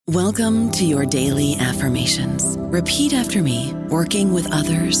Welcome to your daily affirmations. Repeat after me. Working with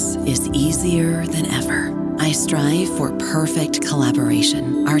others is easier than ever. I strive for perfect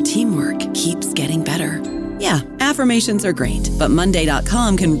collaboration. Our teamwork keeps getting better. Yeah, affirmations are great, but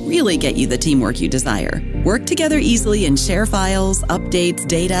Monday.com can really get you the teamwork you desire. Work together easily and share files, updates,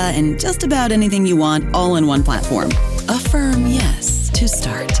 data, and just about anything you want all in one platform. Affirm yes to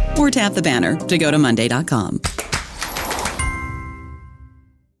start, or tap the banner to go to Monday.com.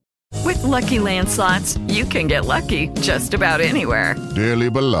 With Lucky Land Slots, you can get lucky just about anywhere. Dearly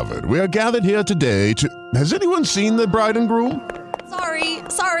beloved, we are gathered here today to... Has anyone seen the bride and groom?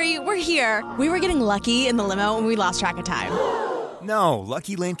 Sorry, we're here. We were getting lucky in the limo and we lost track of time. No,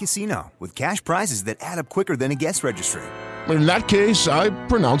 Lucky Land Casino, with cash prizes that add up quicker than a guest registry. In that case, I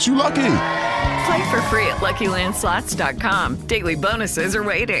pronounce you lucky. Play for free at LuckyLandSlots.com. Daily bonuses are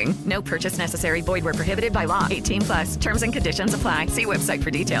waiting. No purchase necessary. Void where prohibited by law. 18+. Terms and conditions apply. See website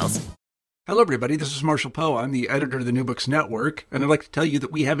for details. Hello, everybody. This is Marshall Poe. I'm the editor of the New Books Network, and I'd like to tell you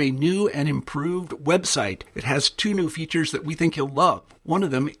that we have a new and improved website. It has 2 new features that we think you'll love. One of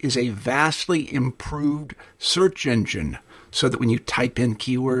them is a vastly improved search engine, so that when you type in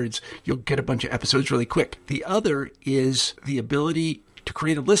keywords, you'll get a bunch of episodes really quick. The other is the ability to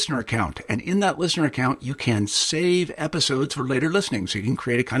create a listener account. And in that listener account, you can save episodes for later listening. So you can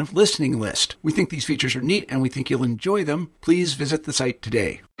create a kind of listening list. We think these features are neat and we think you'll enjoy them. Please visit the site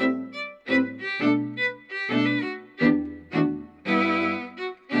today.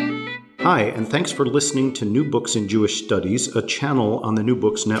 Hi, and thanks for listening to New Books in Jewish Studies, a channel on the New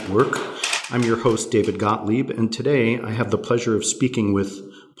Books Network. I'm your host, David Gottlieb, and today I have the pleasure of speaking with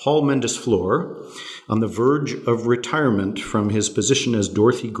Paul Mendes-Flohr on the verge of retirement from his position as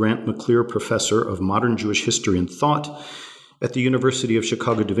Dorothy Grant McClear Professor of Modern Jewish History and Thought at the University of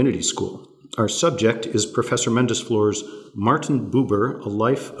Chicago Divinity School. Our subject is Professor Mendes-Flohr's Martin Buber, A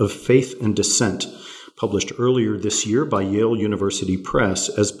Life of Faith and Dissent, published earlier this year by Yale University Press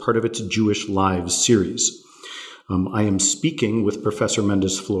as part of its Jewish Lives series. I am speaking with Professor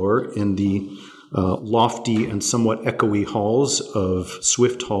Mendes-Flohr in the lofty and somewhat echoey halls of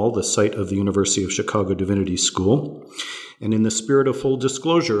Swift Hall, the site of the University of Chicago Divinity School. And in the spirit of full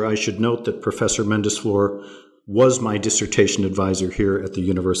disclosure, I should note that Professor Mendes-Flohr was my dissertation advisor here at the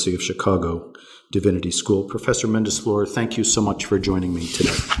University of Chicago Divinity School. Professor Mendes-Flohr, thank you so much for joining me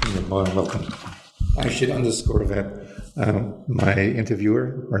today. You're welcome. I should underscore that my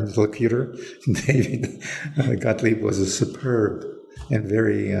interviewer or interlocutor, David Gottlieb, was a superb and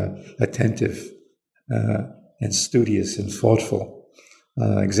very attentive and studious and thoughtful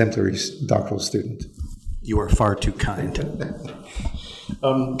exemplary doctoral student. You are far too kind.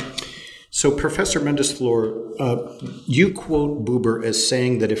 So, Professor Mendes-Flohr, you quote Buber as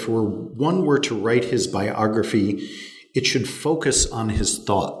saying that if one were to write his biography, it should focus on his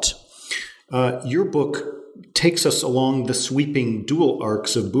thought. Your book takes us along the sweeping dual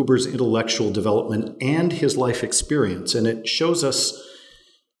arcs of Buber's intellectual development and his life experience, and it shows us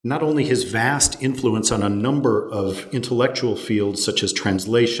not only his vast influence on a number of intellectual fields such as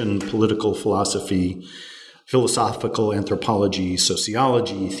translation, political philosophy, philosophical anthropology,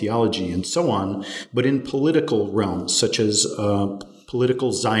 sociology, theology, and so on, but in political realms such as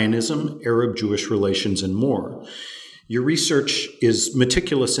political Zionism, Arab-Jewish relations, and more. Your research is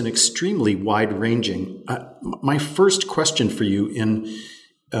meticulous and extremely wide-ranging. My first question for you in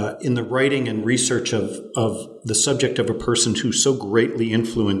the writing and research of the subject of a person who so greatly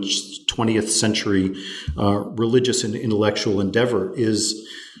influenced 20th century religious and intellectual endeavor is,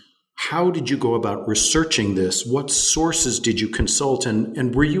 how did you go about researching this? What sources did you consult?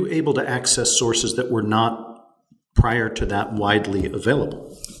 And were you able to access sources that were not prior to that widely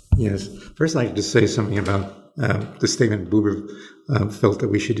available? Yes. First, I'd like to say something about the statement Buber felt that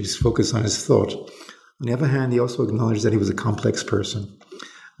we should just focus on his thought. On the other hand, he also acknowledged that he was a complex person.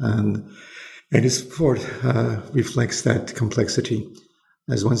 And his thought reflects that complexity.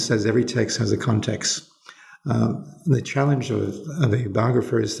 As one says, every text has a context. The challenge of a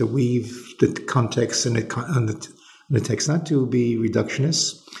biographer is to weave the context and the text, not to be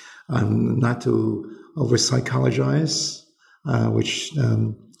reductionist, not to over-psychologize, which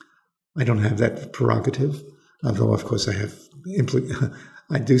I don't have that prerogative, although, of course,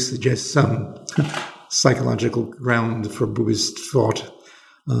 I do suggest some psychological ground for Buber's thought.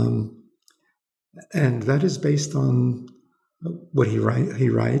 And that is based on what he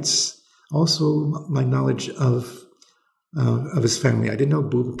writes. Also, my knowledge of his family. I didn't know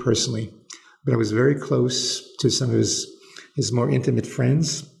Buber personally, but I was very close to some of his more intimate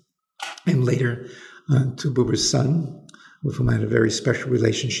friends, and later to Buber's son, with whom I had a very special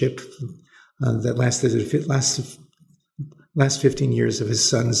relationship that lasted last 15 years of his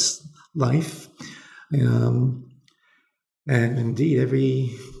son's life. And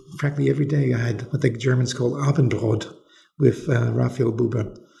indeed, practically every day I had what the Germans call Abendbrot with Raphael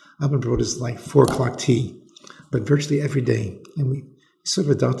Buber. Abendbrot is like 4 o'clock tea, but virtually every day. And he sort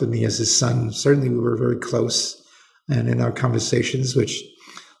of adopted me as his son. Certainly we were very close. And in our conversations, which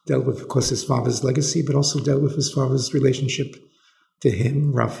dealt with, of course, his father's legacy, but also dealt with his father's relationship to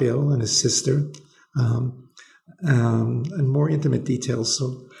him, Raphael, and his sister, and more intimate details.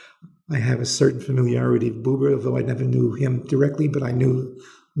 So I have a certain familiarity with Buber, although I never knew him directly, but I knew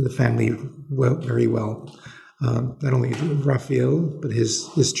the family very well. Not only Raphael, but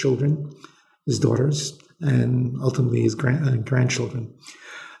his children, his daughters, and ultimately his grandchildren,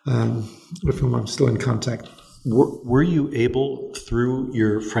 with whom I'm still in contact. Were you able, through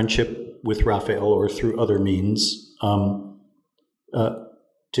your friendship with Raphael or through other means,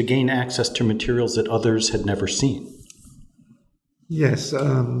 to gain access to materials that others had never seen? Yes,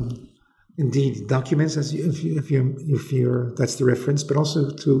 indeed, documents, if you're that's the reference, but also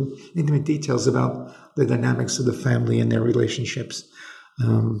to intimate details about the dynamics of the family and their relationships.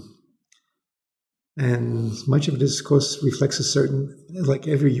 And much of this, of course, reflects a certain, like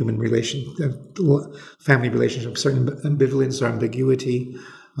every human family relationship, certain ambivalence or ambiguity,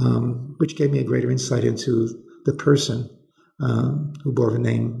 which gave me a greater insight into the person who bore the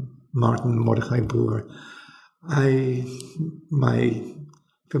name Martin Mordechai Buber. My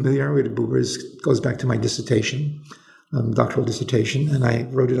familiarity with Buber goes back to my dissertation, doctoral dissertation, and I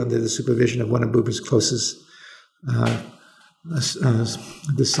wrote it under the supervision of one of Buber's closest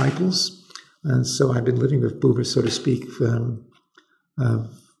disciples. And so I've been living with Buber, so to speak, for,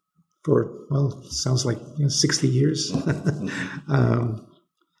 well, sounds like 60 years.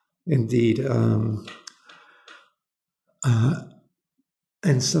 Indeed.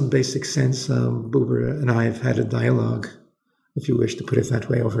 In some basic sense, Buber and I have had a dialogue, if you wish to put it that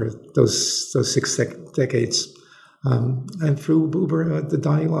way, over those 6 decades. And through Buber, the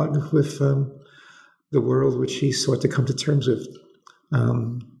dialogue with the world which he sought to come to terms with.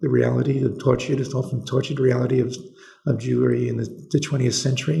 The reality, often tortured reality of Jewry in the 20th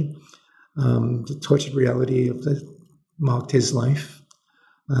century, the tortured reality that marked his life.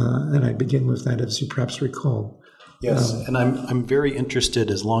 And I begin with that, as you perhaps recall. Yes, and I'm very interested,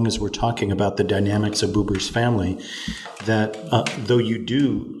 as long as we're talking about the dynamics of Buber's family, that though you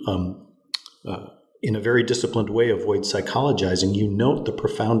do, in a very disciplined way, avoid psychologizing, you note the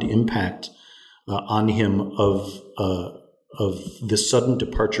profound impact on him of the sudden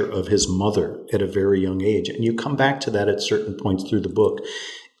departure of his mother at a very young age. And you come back to that at certain points through the book.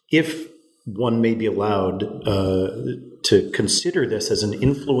 If one may be allowed to consider this as an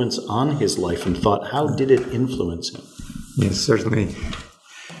influence on his life and thought, how did it influence him? Yes, certainly.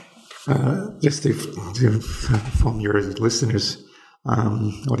 Just to inform your listeners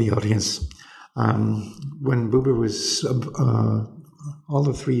or the audience, when Buber was all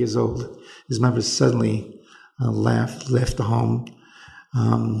of 3 years old, his mother suddenly left the home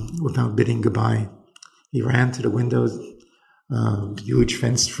without bidding goodbye. He ran to the window, huge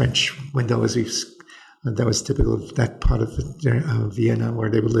fenced French window, that was typical of that part of Vienna where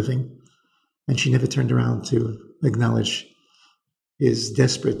they were living. And she never turned around to acknowledge his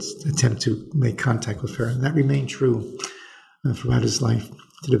desperate attempt to make contact with her. And that remained true throughout his life.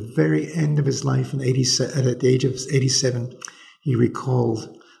 To the very end of his life, at the age of 87, he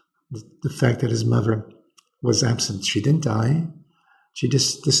recalled the fact that his mother was absent. She didn't die. She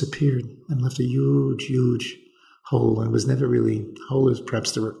just disappeared and left a huge, huge hole, and was never really, hole is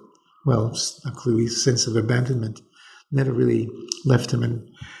perhaps a clearly sense of abandonment, never really left him. And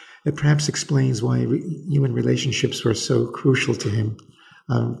it perhaps explains why human relationships were so crucial to him.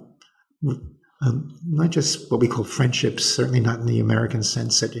 Not just what we call friendships, certainly not in the American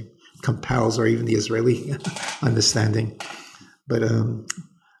sense that it compels, or even the Israeli understanding, but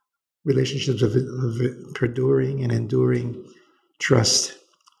relationships of perduring and enduring trust.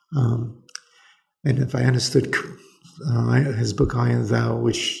 And if I understood his book, I and Thou,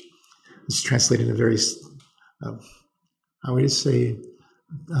 which is translated in a very, how would you say,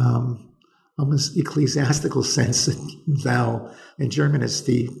 almost ecclesiastical sense, Thou. In German, it's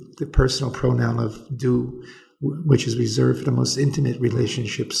the personal pronoun of du, which is reserved for the most intimate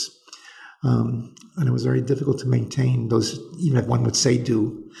relationships. And it was very difficult to maintain those, even if one would say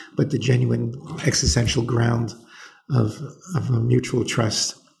do, but the genuine existential ground of a mutual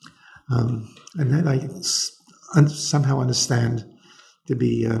trust. And that I somehow understand to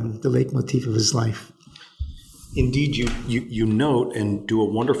be the leitmotif of his life. Indeed, you note and do a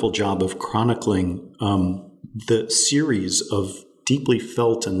wonderful job of chronicling the series of deeply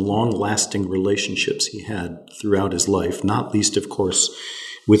felt and long-lasting relationships he had throughout his life, not least, of course,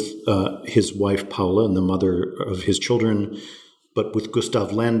 with his wife Paula and the mother of his children, but with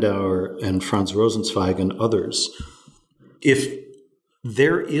Gustav Landauer and Franz Rosenzweig and others. If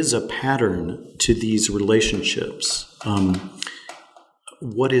there is a pattern to these relationships,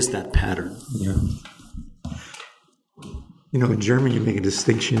 what is that pattern? Yeah. In German, you make a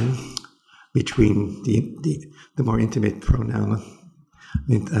distinction between the more intimate pronoun,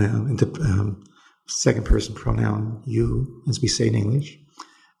 second person pronoun you, as we say in English,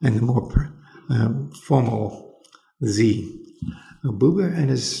 and the more formal Sie. Buber and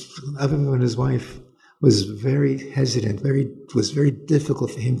his wife was very hesitant. Was very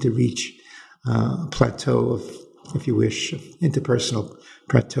difficult for him to reach a plateau of, if you wish, interpersonal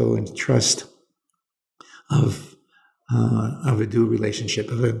plateau and trust of a du relationship,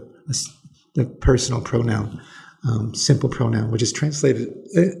 of the personal pronoun, simple pronoun, which is translated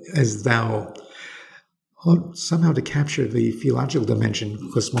as thou, somehow to capture the theological dimension,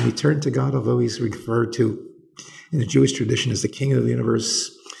 because when we turn to God, although he's referred to in the Jewish tradition as the King of the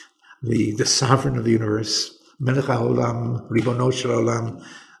universe, the sovereign of the universe, Melech HaOlam, Ribono Shel Olam,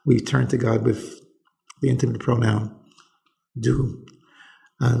 we turn to God with the intimate pronoun du.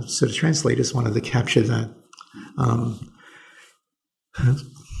 So the translators wanted to capture that.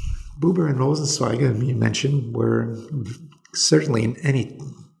 Buber and Rosenzweig, you mentioned, were certainly in any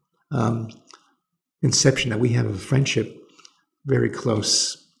inception that we have of friendship very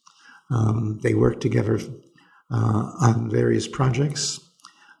close. They worked together on various projects.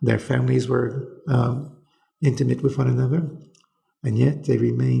 Their families were intimate with one another, and yet they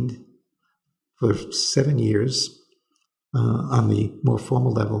remained for 7 years on the more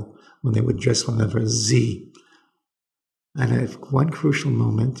formal level when they would address one another as Sie. And at one crucial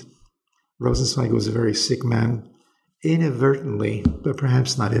moment, Rosenzweig was a very sick man, inadvertently, but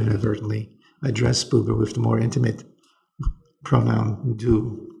perhaps not inadvertently, addressed Buber with the more intimate pronoun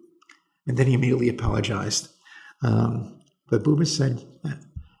du. And then he immediately apologized. But Buber said,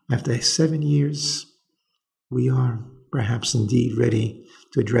 after 7 years, we are perhaps indeed ready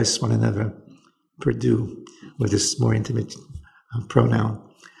to address one another per du, with this more intimate pronoun.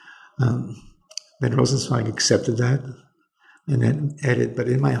 Then Rosenzweig accepted that and then added, but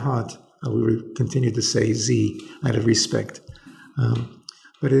in my heart, I will continue to say Sie out of respect.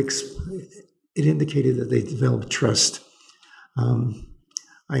 But it indicated that they developed trust.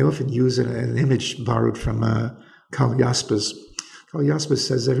 I often use an image borrowed from Karl Jaspers. Karl Jaspers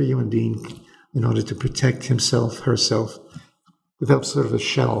says every human being, in order to protect himself, herself, develops sort of a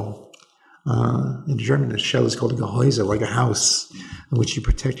shell. In German, a shell is called a Gehäuse, like a house, in which you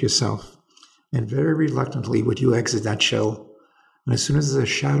protect yourself. And very reluctantly would you exit that shell. And as soon as there's a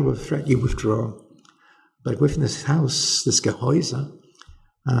shadow of threat, you withdraw. But within this house, this Gehäuse,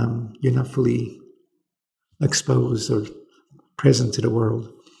 you're not fully exposed or present to the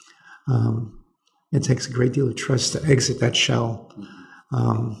world. It takes a great deal of trust to exit that shell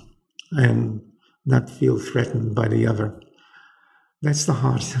and not feel threatened by the other. That's the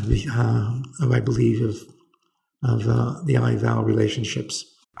heart of I believe, of the I-thou relationships.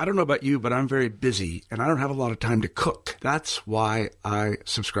 I don't know about you, but I'm very busy, and I don't have a lot of time to cook. That's why I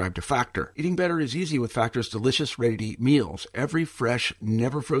subscribe to Factor. Eating better is easy with Factor's delicious, ready-to-eat meals. Every fresh,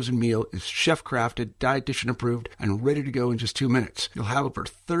 never-frozen meal is chef-crafted, dietitian-approved, and ready to go in just 2 minutes. You'll have over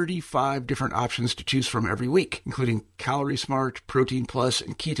 35 different options to choose from every week, including Calorie Smart, Protein Plus,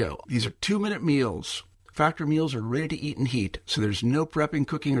 and Keto. These are 2-minute meals. Factor meals are ready to eat and heat, so there's no prepping,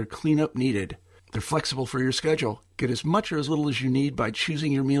 cooking, or cleanup needed. They're flexible for your schedule. Get as much or as little as you need by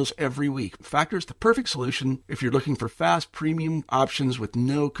choosing your meals every week. Factor is the perfect solution if you're looking for fast, premium options with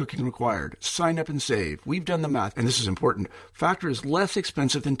no cooking required. Sign up and save. We've done the math, and this is important. Factor is less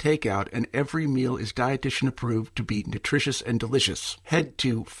expensive than takeout, and every meal is dietitian approved to be nutritious and delicious. Head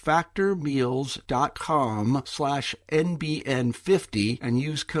to factormeals.com/NBN50 and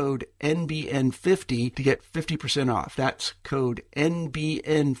use code NBN50 to get 50% off. That's code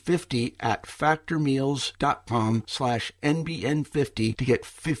NBN50 at factormeals.com/NBN50 to get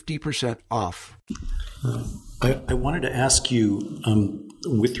 50% off. I wanted to ask you,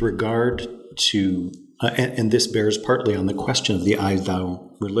 with regard to, and this bears partly on the question of the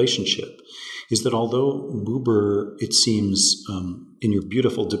I-thou relationship, is that although Buber, it seems, in your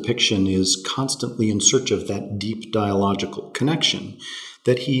beautiful depiction, is constantly in search of that deep dialogical connection,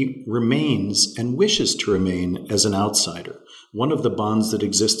 that he remains and wishes to remain as an outsider. One of the bonds that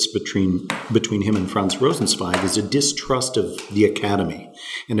exists between him and Franz Rosenzweig is a distrust of the academy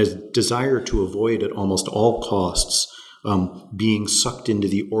and a desire to avoid at almost all costs being sucked into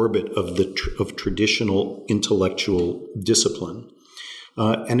the orbit of traditional intellectual discipline.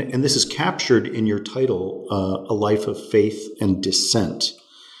 And this is captured in your title, A Life of Faith and Dissent.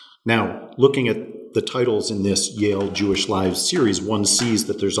 Now, looking at the titles in this Yale Jewish Lives series, one sees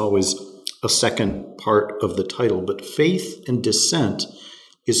that there's always a second part of the title, but faith and dissent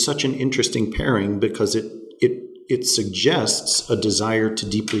is such an interesting pairing because it suggests a desire to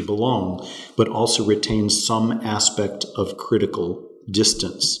deeply belong, but also retains some aspect of critical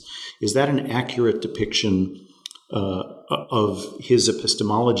distance. Is that an accurate depiction of his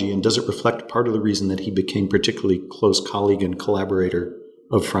epistemology, and does it reflect part of the reason that he became particularly close colleague and collaborator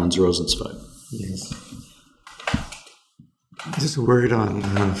of Franz Rosenzweig? Yes. Just a word on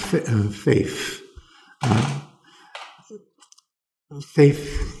faith.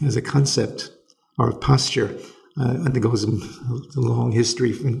 Faith as a concept or a posture undergoes a long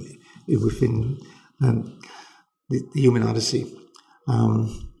history within the human odyssey.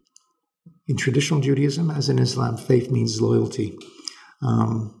 In traditional Judaism, as in Islam, faith means loyalty.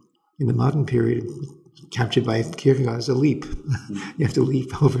 In the modern period, captured by Kierkegaard as a leap. You have to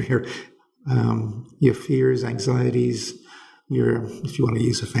leap over your fears, anxieties, your, if you want to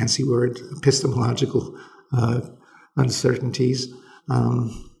use a fancy word, epistemological uncertainties.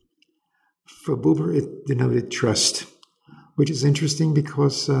 For Buber, it denoted trust, which is interesting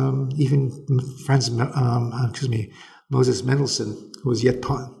because even Moses Mendelssohn, who was yet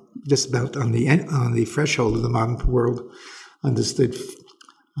just about on the threshold of the modern world, understood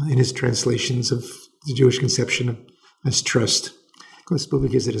in his translations of the Jewish conception as trust. Of course,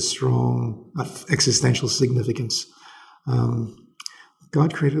 Buber gives it a strong existential significance.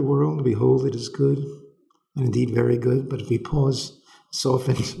 God created the world, behold, it is good, and indeed very good, but if we pause, it's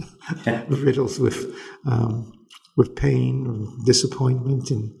often riddled with pain,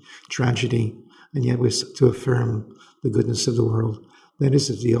 disappointment, and tragedy, and yet we're to affirm the goodness of the world. That is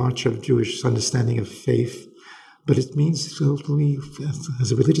the arch of Jewish understanding of faith, but it means ultimately,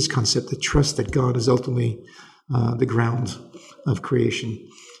 as a religious concept, the trust that God is ultimately the ground of creation,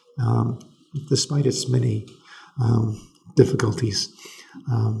 despite its many difficulties.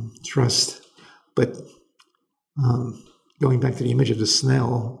 Trust, but going back to the image of the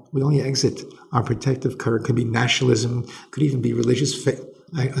snail, we only exit our protective cover. It could be nationalism, could even be religious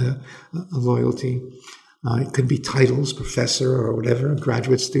loyalty. It could be titles, professor or whatever,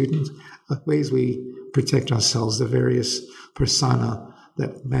 graduate student, ways we protect ourselves, the various persona,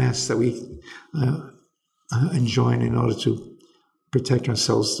 that mask that we enjoin in order to protect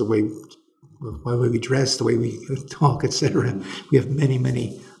ourselves, the way we dress, the way we talk, etc. We have many,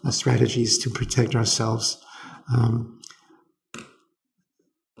 many strategies to protect ourselves.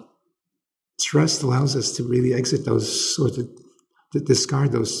 Trust allows us to really exit those sort of, to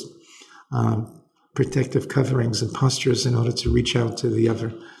discard those protective coverings and postures in order to reach out to the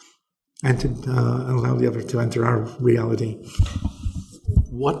other and to allow the other to enter our reality.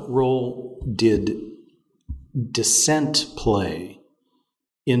 What role did dissent play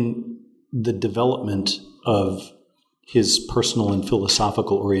in the development of his personal and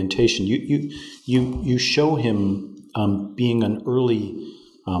philosophical orientation? You show him being an early,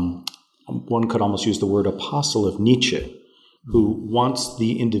 one could almost use the word apostle of Nietzsche, who wants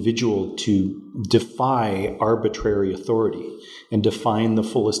the individual to defy arbitrary authority and define the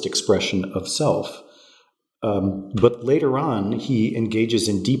fullest expression of self. But later on, he engages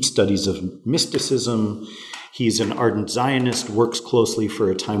in deep studies of mysticism. He's an ardent Zionist, works closely for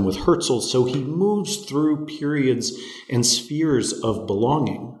a time with Herzl, so he moves through periods and spheres of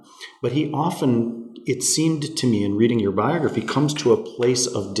belonging. But he often, it seemed to me in reading your biography, comes to a place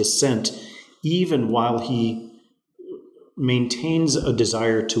of dissent even while he maintains a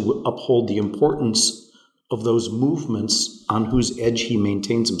desire to uphold the importance of those movements on whose edge he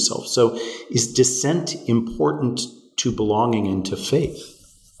maintains himself. So is dissent important to belonging and to faith?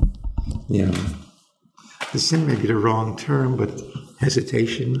 Yeah. Dissent may be the wrong term, but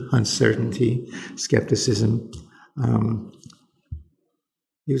hesitation, uncertainty, skepticism.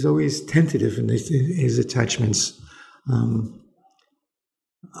 He was always tentative in his attachments. And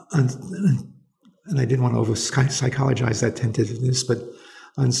I didn't want to over-psychologize that tentativeness, but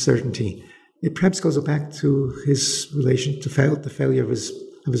uncertainty. It perhaps goes back to his relation to the failure of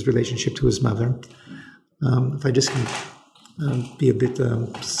his relationship to his mother. If I just can be a bit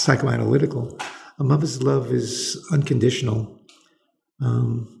psychoanalytical, a mother's love is unconditional.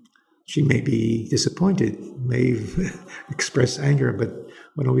 She may be disappointed, may express anger, but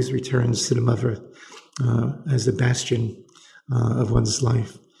one always returns to the mother as the bastion of one's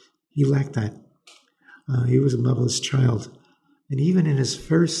life. He lacked that. He was a motherless child. And even in his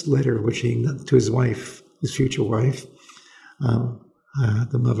first letter, to his wife, his future wife,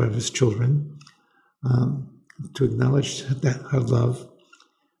 the mother of his children, to acknowledge that her love.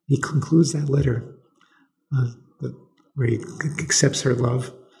 He concludes that letter where he accepts her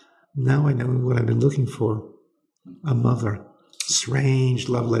love. Now I know what I've been looking for, a mother. Strange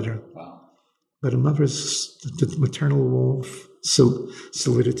love letter. Wow. But a mother's the maternal warmth,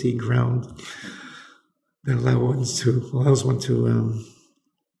 solidity, ground that allows one to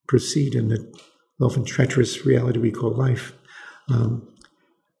proceed in the often treacherous reality we call life. And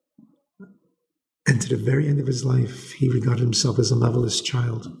to the very end of his life, he regarded himself as a motherless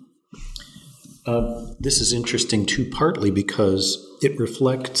child. This is interesting too, partly because it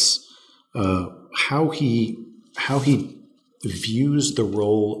reflects how he views the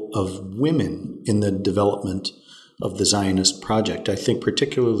role of women in the development of the Zionist project. I think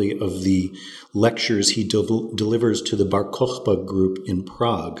particularly of the lectures he delivers to the Bar Kokhba group in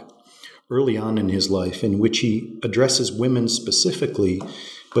Prague early on in his life, in which he addresses women specifically,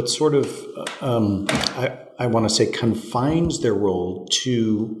 but sort of, I want to say, confines their role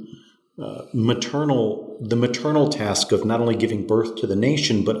to the maternal task of not only giving birth to the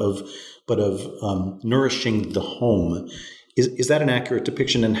nation, but of nourishing the home. Is that an accurate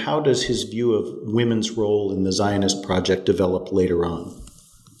depiction? And how does his view of women's role in the Zionist project develop later on?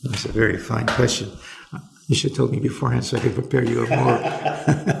 That's a very fine question. You should have told me beforehand so I could prepare you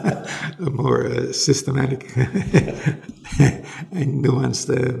a more systematic and nuanced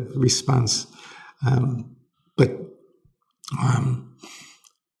response.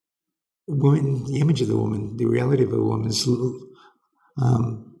 Woman, the image of the woman, the reality of a woman's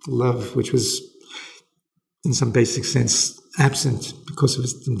love, which was in some basic sense absent because of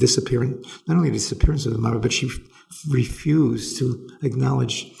his disappearance, not only the disappearance of the mother, but she refused to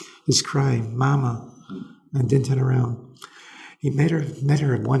acknowledge his cry, "Mama," and didn't turn around. He met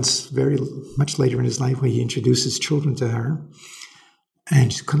her once, very much later in his life, where he introduced his children to her,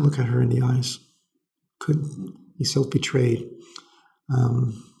 and she couldn't look at her in the eyes. Couldn't. He self-betrayed.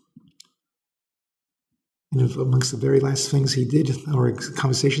 And amongst the very last things he did, or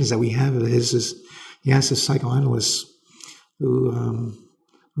conversations that we have of his, is he asked a psychoanalyst whom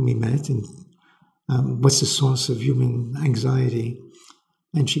he met, and what's the source of human anxiety?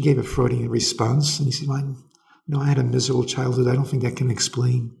 And she gave a Freudian response, and he said, "I had a miserable childhood. I don't think that can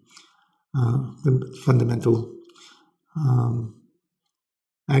explain the fundamental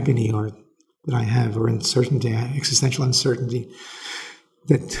agony that I have, or uncertainty, existential uncertainty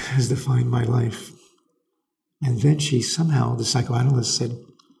that has defined my life." And then she somehow, the psychoanalyst said,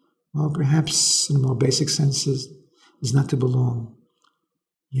 "Well, perhaps in a more basic sense is not to belong."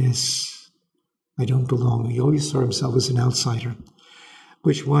 Yes, I don't belong. He always saw himself as an outsider,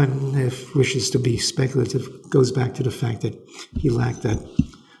 which one, if wishes to be speculative, goes back to the fact that he lacked that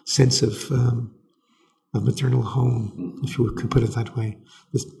sense of maternal home, if you could put it that way.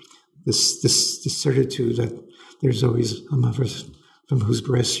 This certitude that there's always a mother from whose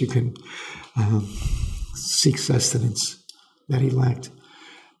breast you can seek sustenance, that he lacked.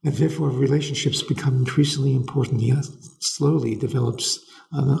 And therefore, relationships become increasingly important. He slowly develops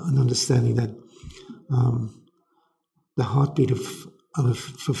an understanding that the heartbeat of a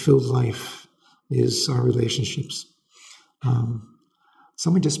fulfilled life is our relationships.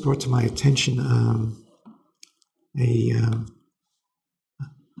 Someone just brought to my attention a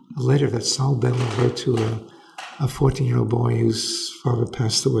letter that Saul Bellow wrote to a 14-year-old boy whose father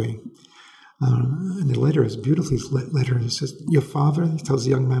passed away. And the letter is a beautifully lit letter. It says, "Your father," he tells a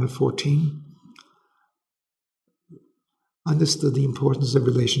young man of 14, "understood the importance of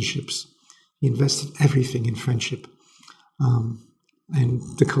relationships. He invested everything in friendship and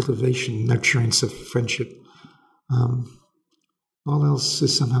the cultivation, nurturance of friendship. All else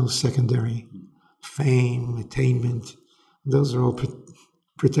is somehow secondary. Fame, attainment, those are all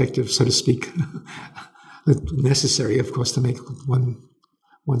protective, so to speak, necessary, of course, to make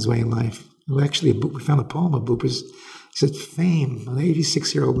one's way in life." Well, actually, we found a poem of Buber's. He said, "Fame," an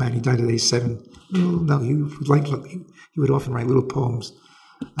 86-year-old man, he died at age 7. He would often write little poems,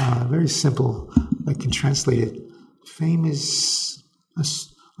 very simple. I can translate it. Fame is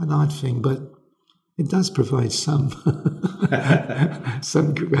an odd thing, but it does provide some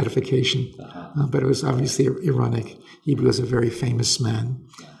gratification. But it was obviously ironic. He was a very famous man.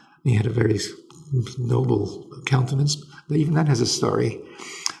 He had a very noble countenance. But even that has a story.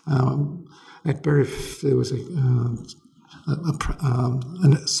 At birth, there was a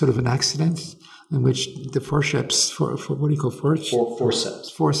sort of an accident in which the forceps, what do you call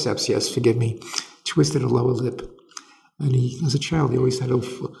forceps? Forceps, yes, forgive me, twisted a lower lip. And he, as a child, he always had a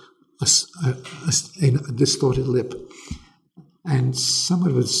distorted lip and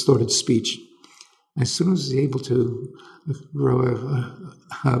somewhat of a distorted speech. As soon as he was able to grow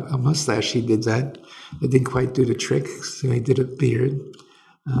a mustache, he did that. It didn't quite do the trick, so he did a beard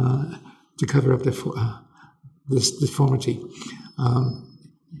to cover up this deformity.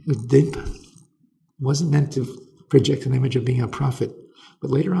 It wasn't meant to project an image of being a prophet,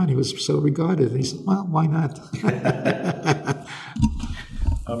 but later on he was so regarded, and he said, well, why not?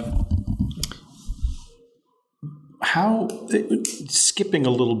 Skipping a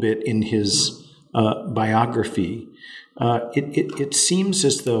little bit in his biography, it seems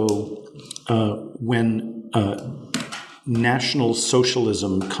as though when National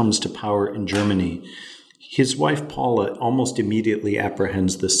Socialism comes to power in Germany, his wife Paula almost immediately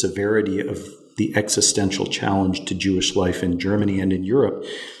apprehends the severity of the existential challenge to Jewish life in Germany and in Europe.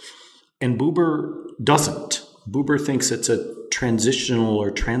 And Buber doesn't. Buber thinks it's a transitional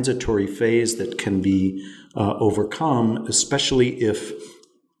or transitory phase that can be overcome, especially if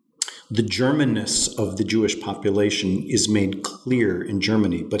the Germanness of the Jewish population is made clear in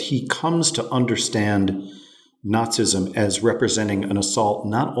Germany. But he comes to understand Nazism as representing an assault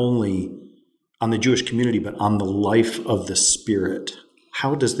not only on the Jewish community, but on the life of the spirit.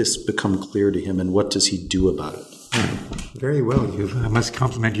 How does this become clear to him, and what does he do about it? Very well. I must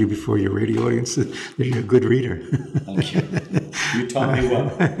compliment you before your radio audience that you're a good reader. Thank you. You taught me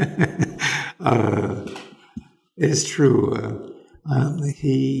well. It is true.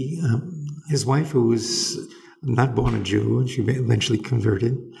 His wife, who was not born a Jew, she eventually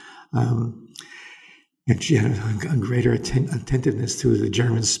converted, and she had a greater attentiveness to the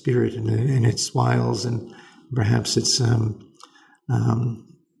German spirit and its wiles, and perhaps its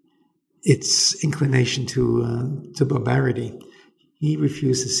inclination to barbarity. He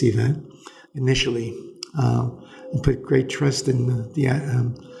refused to see that initially, and put great trust in the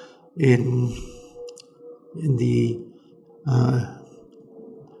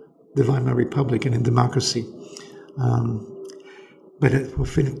Weimar Republic and in democracy. But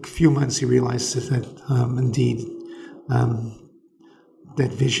within a few months, he realized that indeed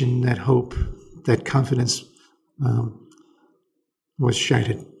that vision, that hope, that confidence was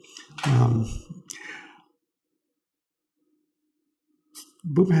shattered.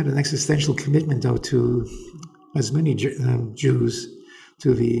 Buber had an existential commitment, though, to, as many Jews,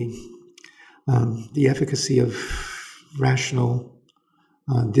 to the efficacy of rational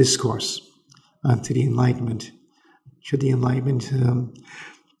discourse, to the Enlightenment. Should the Enlightenment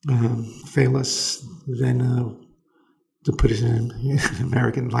fail us, then, to put it in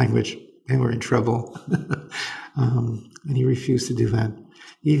American language, then we're in trouble. And he refused to do that.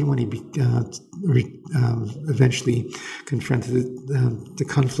 Even when he eventually confronted the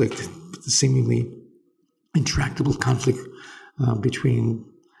conflict, the seemingly intractable conflict between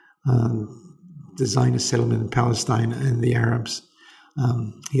the Zionist settlement in Palestine and the Arabs,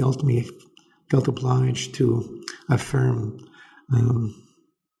 he ultimately felt obliged to affirm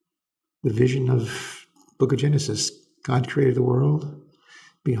the vision of Book of Genesis. God created the world.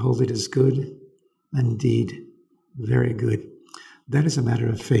 Behold, it is good, indeed, very good. That is a matter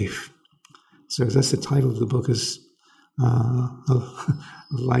of faith. So that's the title of the book, is a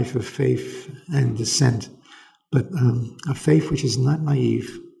life of faith and dissent. But a faith which is not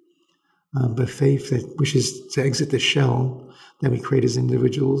naive, but faith that wishes to exit the shell that we create as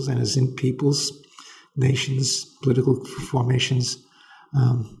individuals and as in peoples, nations, political formations,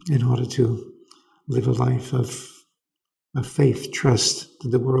 in order to live a life of faith, trust that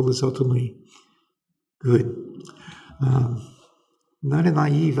the world is ultimately good. Not a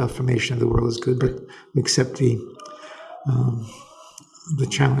naive affirmation of the world is good, but accept the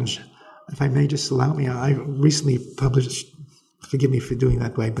challenge. If I may just allow me, I recently published, forgive me for doing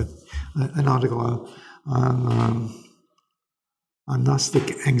that way, but an article on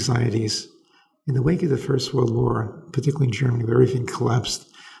Gnostic anxieties. In the wake of the First World War, particularly in Germany, where everything collapsed,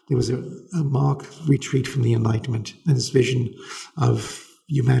 there was a marked retreat from the Enlightenment and this vision of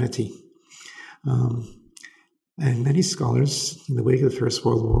humanity. And many scholars in the wake of the First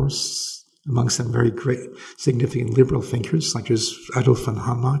World War, amongst them very great, significant liberal thinkers, such as Adolf von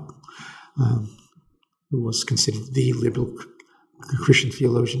Hamach, who was considered the liberal Christian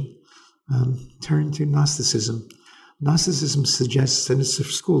theologian, turned to Gnosticism. Gnosticism suggests, and it's a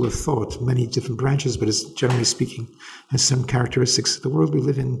school of thought, many different branches, but it's generally speaking has some characteristics. The world we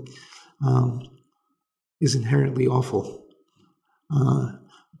live in is inherently awful.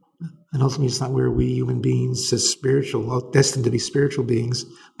 And ultimately, it's not where we human beings, as spiritual, destined to be spiritual beings,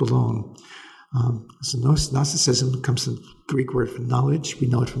 belong. So Gnosticism comes from the Greek word for knowledge. We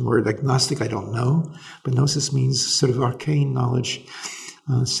know it from the word agnostic, I don't know. But Gnosis means sort of arcane knowledge,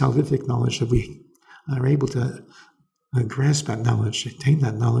 salvific knowledge, that we are able to grasp that knowledge, attain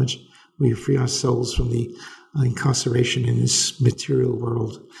that knowledge We free our souls from the incarceration in this material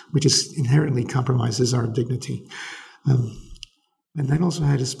world, which is inherently compromises our dignity. And that also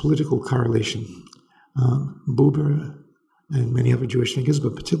had its political correlation. Buber and many other Jewish thinkers,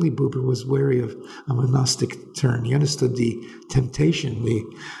 but particularly Buber, was wary of a monastic turn. He understood the temptation,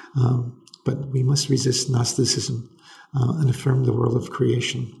 but we must resist Gnosticism and affirm the world of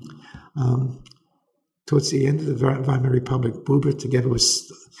creation. Towards the end of the Weimar Republic, Buber, together with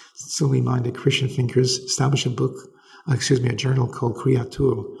similarly minded Christian thinkers, established a journal called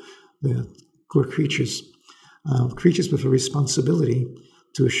Creatur, the creatures, creatures with a responsibility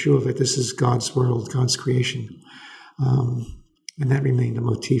to assure that this is God's world, God's creation. And that remained a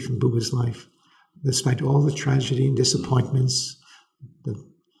motif in Buber's life. Despite all the tragedy and disappointments,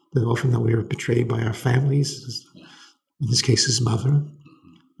 that often that we are betrayed by our families, in this case his mother,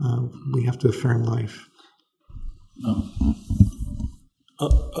 we have to affirm life.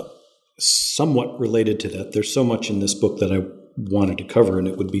 Somewhat related to that, there's so much in this book that I wanted to cover, and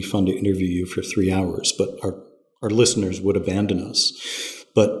it would be fun to interview you for 3 hours, but our listeners would abandon us.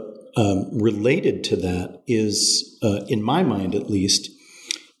 But related to that is, in my mind at least,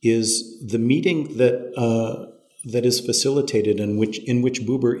 is the meeting that is facilitated in which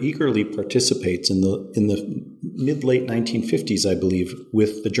Buber eagerly participates in the mid-late 1950s, I believe,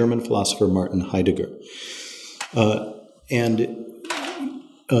 with the German philosopher Martin Heidegger.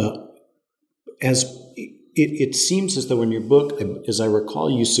 As it seems as though in your book, as I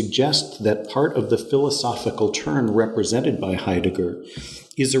recall, you suggest that part of the philosophical turn represented by Heidegger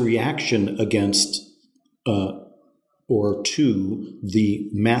is a reaction against or to the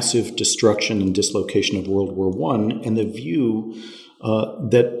massive destruction and dislocation of World War I, and the view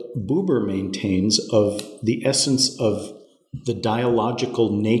that Buber maintains of the essence of the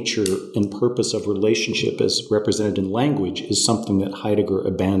dialogical nature and purpose of relationship as represented in language is something that Heidegger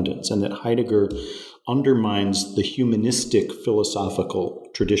abandons, and that Heidegger undermines the humanistic philosophical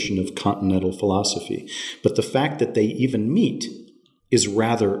tradition of continental philosophy. But the fact that they even meet is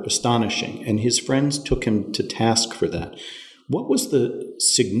rather astonishing, and his friends took him to task for that. What was the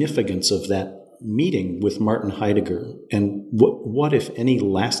significance of that meeting with Martin Heidegger, and what if any,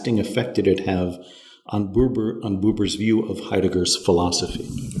 lasting effect did it have on Buber's view of Heidegger's philosophy?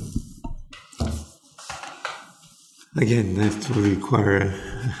 Again, that would require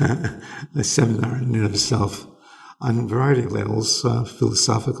a seminar in and of itself on a variety of levels,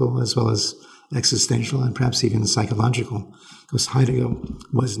 philosophical as well as existential and perhaps even psychological, because Heidegger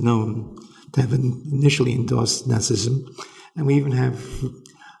was known to have initially endorsed Nazism, and we even have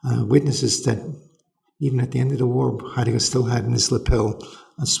witnesses that even at the end of the war, Heidegger still had in his lapel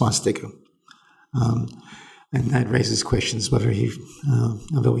a swastika. And that raises questions whether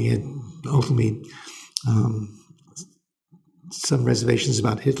although he had ultimately some reservations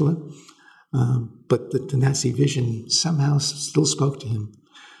about Hitler, but the Nazi vision somehow still spoke to him.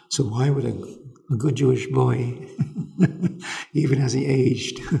 So why would a good Jewish boy, even as he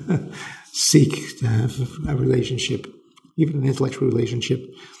aged, seek to have a relationship, even an intellectual relationship,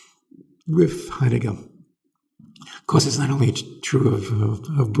 with Heidegger? Of course, it's not only true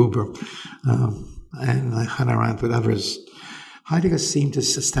of Buber and Hannah Arendt, but others. Heidegger seemed to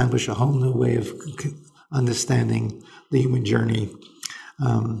establish a whole new way of understanding the human journey,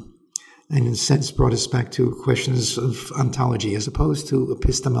 and in a sense brought us back to questions of ontology as opposed to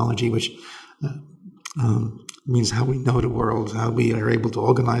epistemology, which means how we know the world, how we are able to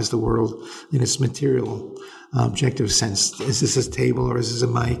organize the world in its material, objective sense. Is this a table or is this a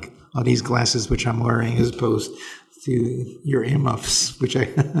mic? Are these glasses which I'm wearing, as opposed to your earmuffs, which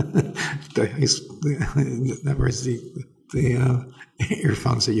in other words, the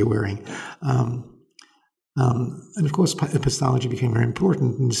earphones that you're wearing. And of course, epistemology became very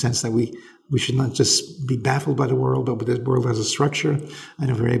important in the sense that we should not just be baffled by the world, but the world has a structure, and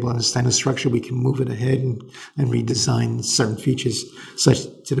if we're able to understand the structure, we can move it ahead and redesign certain features such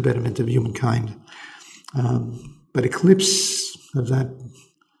to the betterment of humankind. But eclipse of that,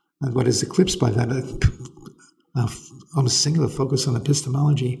 and what is eclipsed by that, almost singular focus on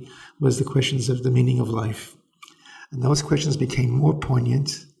epistemology, was the questions of the meaning of life. And those questions became more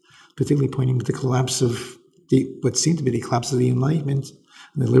poignant, particularly pointing to the collapse of what seemed to be the collapse of the Enlightenment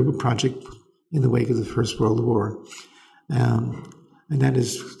and the liberal project in the wake of the First World War. And that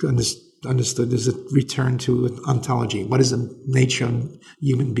is understood as a return to ontology. What is the nature of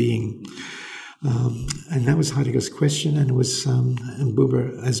human being? And that was Heidegger's question, and it was and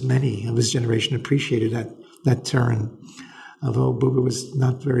Buber, as many of his generation, appreciated that turn. Although Buber was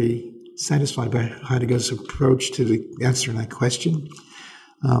not very satisfied by Heidegger's approach to answering that question,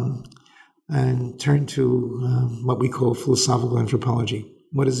 and turned to what we call philosophical anthropology.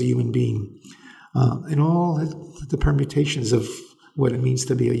 what is a human being, and all the permutations of what it means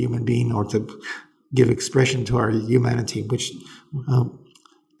to be a human being or to give expression to our humanity, which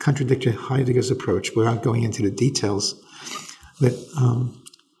contradicted Heidegger's approach without going into the details. But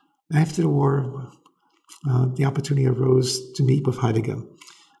after the war, the opportunity arose to meet with Heidegger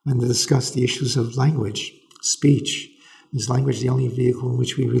and to discuss the issues of language, speech. Is language the only vehicle in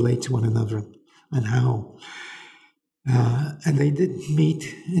which we relate to one another, and how? And they did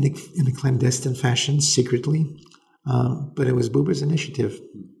meet in a clandestine fashion, secretly, but it was Buber's initiative,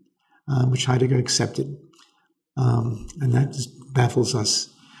 which Heidegger accepted, and that just baffles us.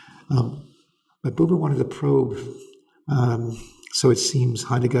 But Buber wanted to probe, so it seems,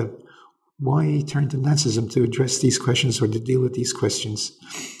 Heidegger, why he turned to Nazism to address these questions or to deal with these questions.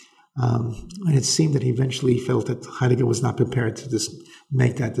 And it seemed that he eventually felt that Heidegger was not prepared to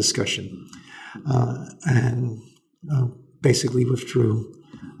make that discussion, and basically withdrew.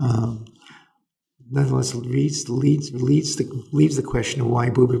 Nonetheless, leaves the question of why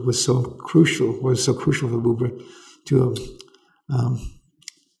Buber was so crucial for Buber to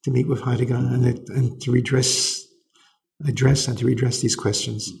meet with Heidegger and to address these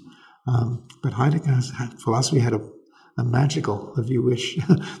questions. But Heidegger's philosophy had a magical, if you wish,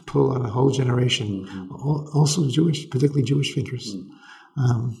 pull on a whole generation, also Jewish, particularly Jewish thinkers.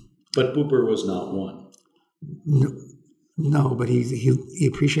 But Buber was not one. No, but he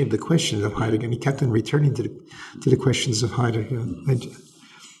appreciated the questions of Heidegger, and he kept on returning to the questions of Heidegger, and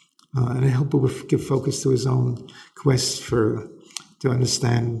it helped Buber give focus to his own quest to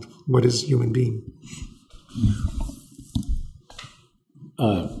understand what is human being.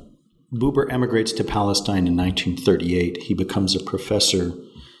 Buber emigrates to Palestine in 1938. He becomes a professor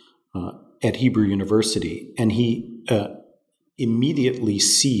at Hebrew University, and he immediately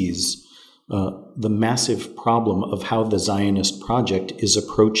sees the massive problem of how the Zionist project is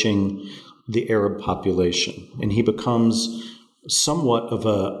approaching the Arab population, and he becomes somewhat of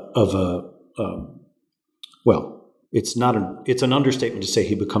a it's an understatement to say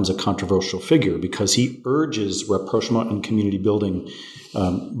he becomes a controversial figure, because he urges rapprochement and community building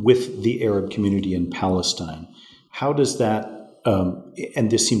with the Arab community in Palestine. How does that, and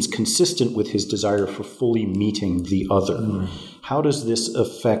this seems consistent with his desire for fully meeting the other, how does this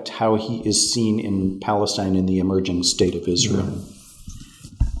affect how he is seen in Palestine in the emerging state of Israel?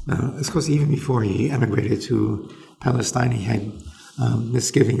 Of course, even before he emigrated to Palestine, he had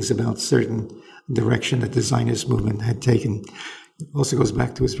misgivings about certain direction that the Zionist movement had taken. It also goes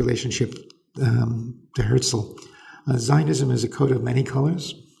back to his relationship to Herzl. Zionism is a coat of many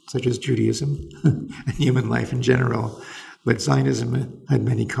colors, such as Judaism and human life in general. But Zionism had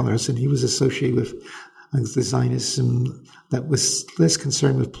many colors, and he was associated with the Zionism that was less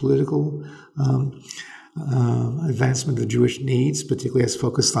concerned with political advancement of Jewish needs, particularly as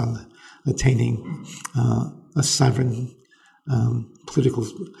focused on attaining a sovereign political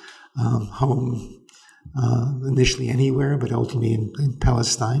home, initially anywhere, but ultimately in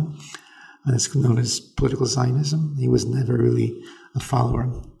Palestine. And it's known as political Zionism. He was never really a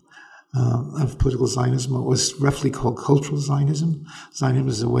follower of political Zionism, what was roughly called cultural Zionism. Zionism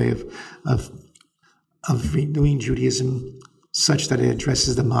is a way of renewing Judaism such that it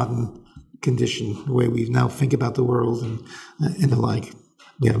addresses the modern condition, the way we now think about the world and the like.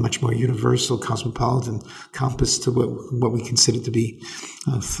 We have a much more universal, cosmopolitan compass to what we consider to be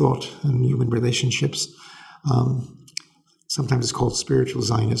thought and human relationships. Sometimes it's called spiritual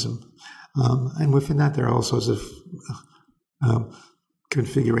Zionism. And within that, there are all sorts of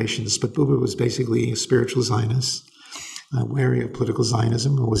configurations. But Buber was basically a spiritual Zionist, wary of political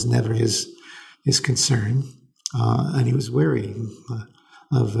Zionism. It was never his concern. And he was wary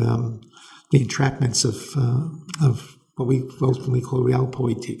of the entrapments of what we ultimately call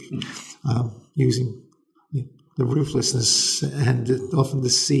realpolitik, using the ruthlessness and often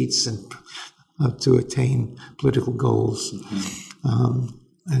deceits and to attain political goals.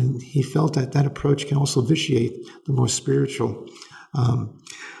 And he felt that that approach can also vitiate the more spiritual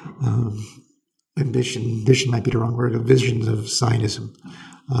ambition. Vision might be the wrong word, of visions of Zionism,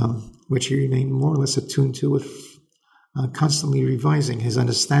 which he remained more or less attuned to, with constantly revising his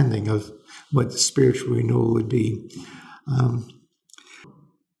understanding of what spiritual renewal would be.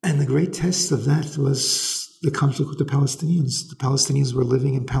 And the great test of that was the conflict with the Palestinians. The Palestinians were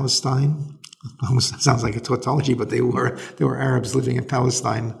living in Palestine. Almost sounds like a tautology, but they were Arabs living in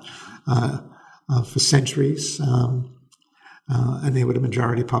Palestine for centuries, and they were the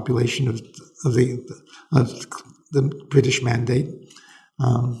majority population of the British Mandate.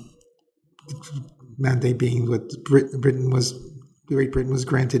 Mandate being what Great Britain was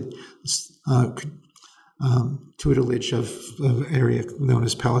granted tutelage of an area known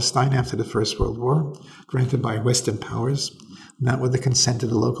as Palestine after the First World War, granted by Western powers, not with the consent of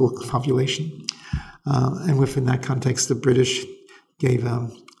the local population. And within that context, the British gave a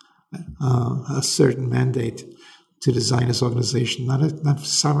certain mandate to the Zionist organization, not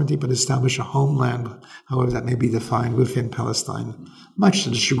sovereignty, but establish a homeland, however that may be defined, within Palestine, much to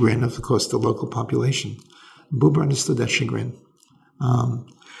the chagrin of course, the local population. Buber understood that chagrin,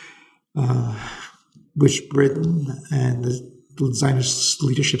 which Britain and the Zionist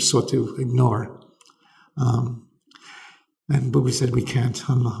leadership sought to ignore. And Buber said we can't,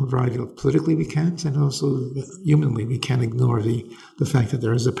 on a variety of politically we can't, and also humanly we can't ignore the fact that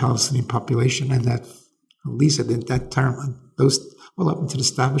there is a Palestinian population, and that, at least at that time, up until the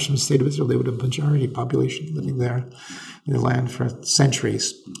establishment of the State of Israel, they were the majority population living there in the land for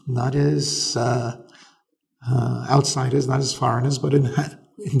centuries, not as outsiders, not as foreigners, but an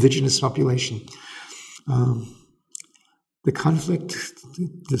indigenous population. The conflict,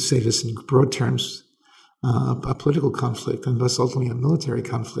 to say this in broad terms, a political conflict, and thus ultimately a military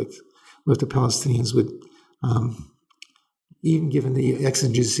conflict with the Palestinians would, even given the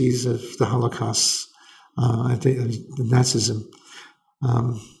exigencies of the Holocaust, the Nazism,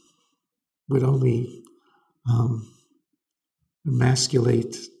 would only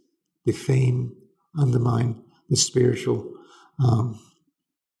emasculate, defame, undermine the spiritual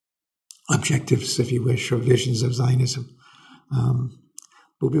objectives, if you wish, or visions of Zionism.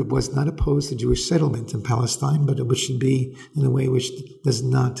 Buber was not opposed to Jewish settlement in Palestine, but it should be in a way which does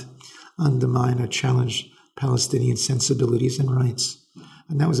not undermine or challenge Palestinian sensibilities and rights.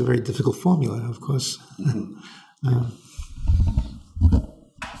 And that was a very difficult formula, of course.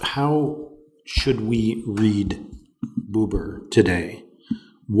 How should we read Buber today?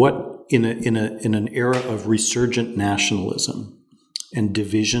 What in an era of resurgent nationalism and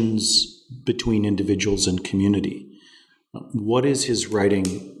divisions between individuals and community, what is his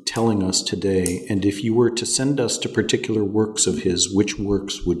writing telling us today? And if you were to send us to particular works of his, which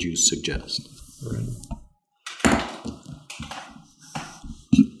works would you suggest?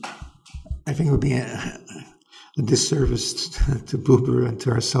 I think it would be a disservice to Buber and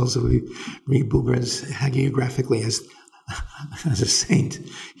to ourselves if we read Buber as hagiographically as a saint.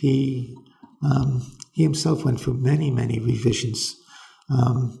 He himself went through many, many revisions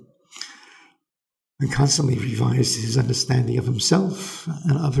and constantly revised his understanding of himself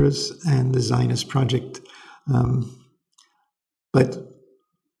and others and the Zionist project. But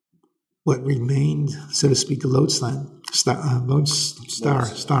what remained, so to speak, the lodestar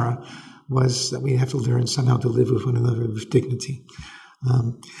was that we have to learn somehow to live with one another with dignity,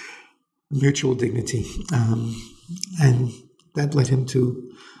 mutual dignity. And that led him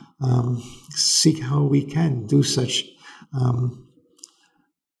to seek how we can do such.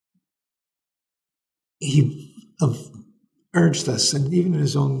 He urged us, and even in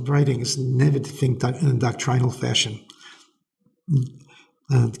his own writings, never to think in a doctrinal fashion,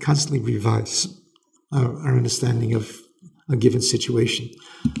 constantly revise our understanding of a given situation.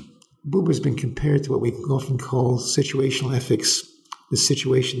 Buber's been compared to what we often call situational ethics. The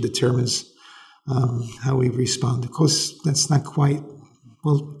situation determines how we respond. Of course, that's not quite,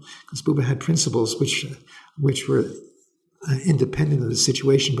 because Buber had principles which were independent of the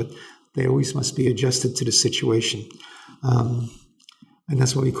situation, but they always must be adjusted to the situation. And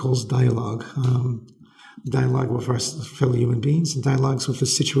that's what he calls dialogue. Dialogue with our fellow human beings and dialogues with the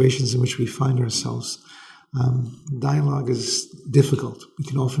situations in which we find ourselves. Dialogue is difficult. We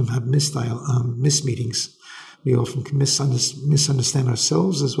can often have mismeetings. We often can misunderstand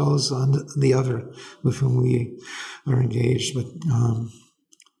ourselves as well as the other with whom we are engaged.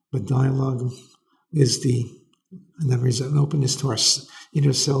 But dialogue is there is an openness to our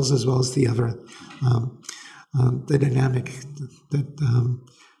inner selves as well as the other. The dynamic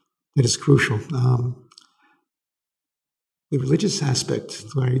that is crucial. The religious aspect,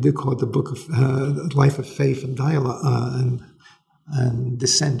 where you do call it the book of life of faith and dialogue and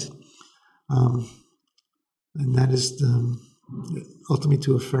dissent, and that is ultimately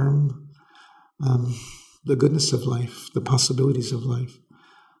to affirm the goodness of life, the possibilities of life.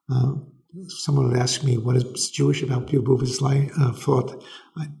 Someone would ask me, what is Jewish about Buber's thought?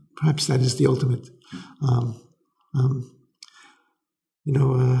 Perhaps that is the ultimate.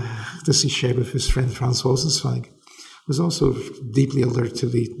 The Sichet with his friend Franz Rosenzweig was also deeply alert to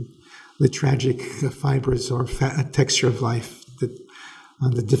the tragic fibers or texture of life,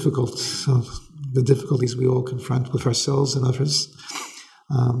 the difficulties we all confront with ourselves and others.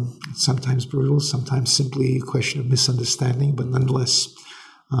 Sometimes brutal, sometimes simply a question of misunderstanding, but nonetheless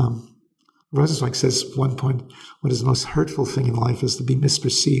Rosenzweig says at one point, what is the most hurtful thing in life is to be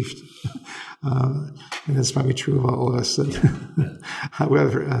misperceived. And that's probably true of all of us.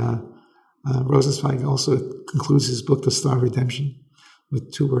 However, Rosenzweig also concludes his book, The Star of Redemption,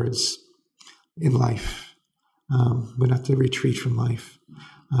 with 2 words, in life. We're not to retreat from life.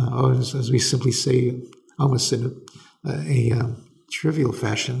 Or as we simply say, almost in a trivial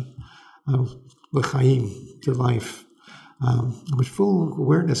fashion, l'chaim, to life. With full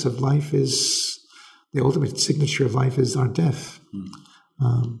awareness of life is, the ultimate signature of life is our death,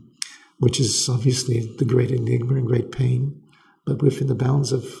 which is obviously the great enigma and great pain, but within the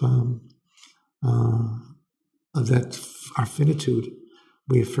bounds of that, our finitude,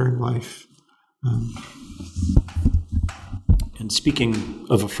 we affirm life. And speaking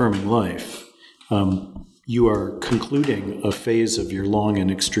of affirming life, you are concluding a phase of your long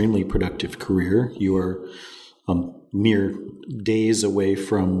and extremely productive career. You are mere days away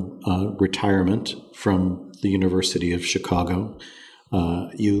from retirement from the University of Chicago.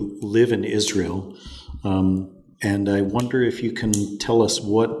 You live in Israel, and I wonder if you can tell us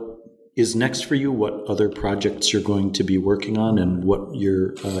what is next for you, what other projects you're going to be working on, and what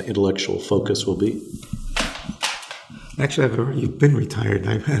your intellectual focus will be. Actually, I've already been retired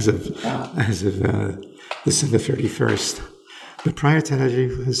as of December 31st. But prior to that,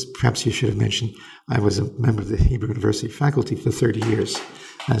 as perhaps you should have mentioned, I was a member of the Hebrew University faculty for 30 years,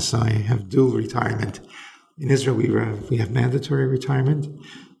 as I have dual retirement. In Israel, we have mandatory retirement,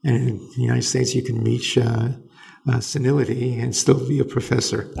 and in the United States, you can reach senility and still be a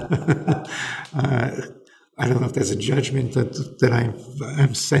professor. I don't know if that's a judgment that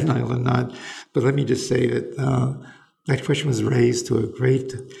I'm senile or not, but let me just say that that question was raised to a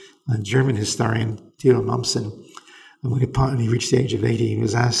great German historian, Theodor Mommsen. And when he reached the age of 80, he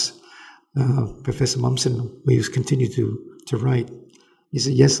was asked, Professor Mommsen, will you continue to write? He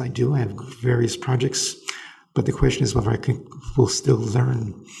said, yes, I do. I have various projects, but the question is whether will still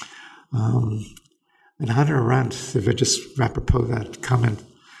learn. And Hannah Arendt, if I just apropos that comment,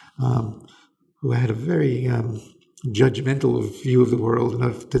 who had a very judgmental view of the world,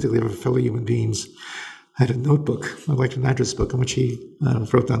 and particularly of fellow human beings, had a notebook, like an address book, in which he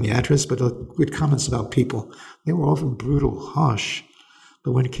wrote down the address, but with comments about people. They were often brutal, harsh.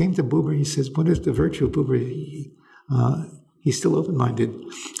 But when it came to Buber, he says, what is the virtue of Buber? He's still open-minded.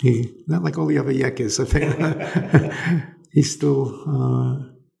 Not like all the other yekkes. I think he's still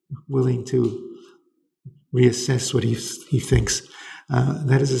willing to reassess what he thinks.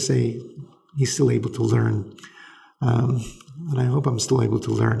 That is to say, he's still able to learn. And I hope I'm still able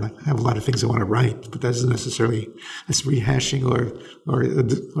to learn. I have a lot of things I want to write, but that isn't necessarily it's rehashing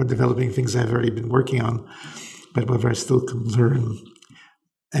or developing things I've already been working on. But whether I still can learn.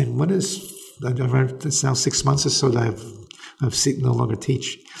 And it's now 6 months or so that I've no longer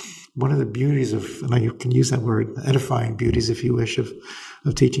teach. One of the beauties of, and I can use that word, edifying beauties, if you wish, of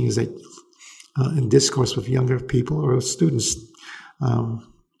teaching is that in discourse with younger people or students,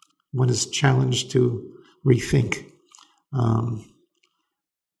 one is challenged to rethink.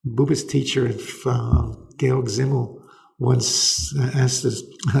 Buber's teacher, Georg Simmel, once asked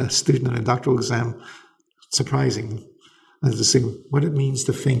a student on a doctoral exam, surprising, to say what it means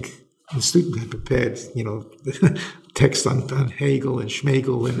to think. The student had prepared, text on Hegel and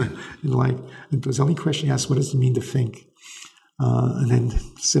Schmegel and like. It was the only question he asked, what does it mean to think? And then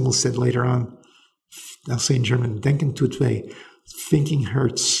Simmel said later on, I'll say in German, denken tut weh. Thinking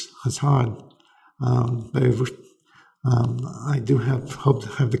hurts. It's hard. But I do hope to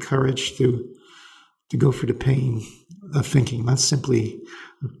have the courage to go for the pain of thinking, not simply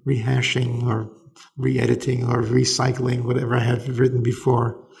rehashing or re-editing or recycling whatever I have written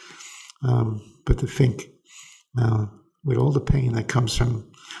before, but to think with all the pain that comes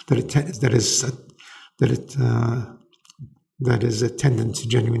from that is attendant to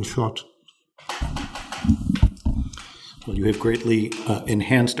genuine thought. Well, you have greatly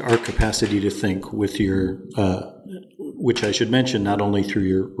enhanced our capacity to think with your, which I should mention, not only through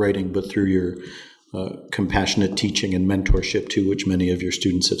your writing, but through your compassionate teaching and mentorship too, which many of your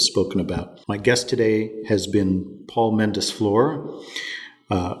students have spoken about. My guest today has been Paul Mendes-Flohr,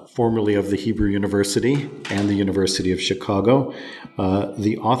 formerly of the Hebrew University and the University of Chicago,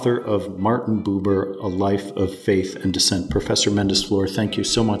 the author of Martin Buber, A Life of Faith and Dissent. Professor Mendes-Flohr, thank you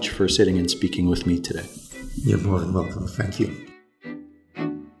so much for sitting and speaking with me today. You're more than welcome. Thank you.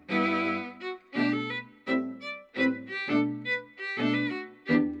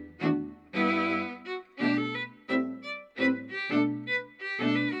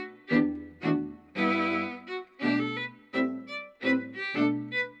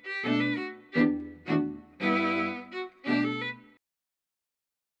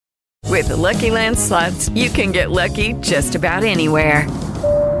 With the Lucky Land Slots, you can get lucky just about anywhere.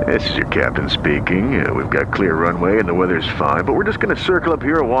 This is your captain speaking. We've got clear runway and the weather's fine, but we're just going to circle up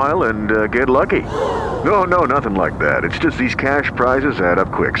here a while and get lucky. No, nothing like that. It's just these cash prizes add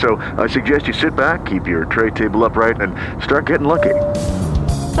up quick. So I suggest you sit back, keep your tray table upright, and start getting lucky.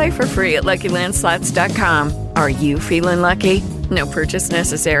 Play for free at LuckyLandSlots.com. Are you feeling lucky? No purchase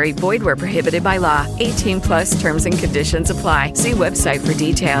necessary. Void where prohibited by law. 18+ terms and conditions apply. See website for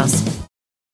details.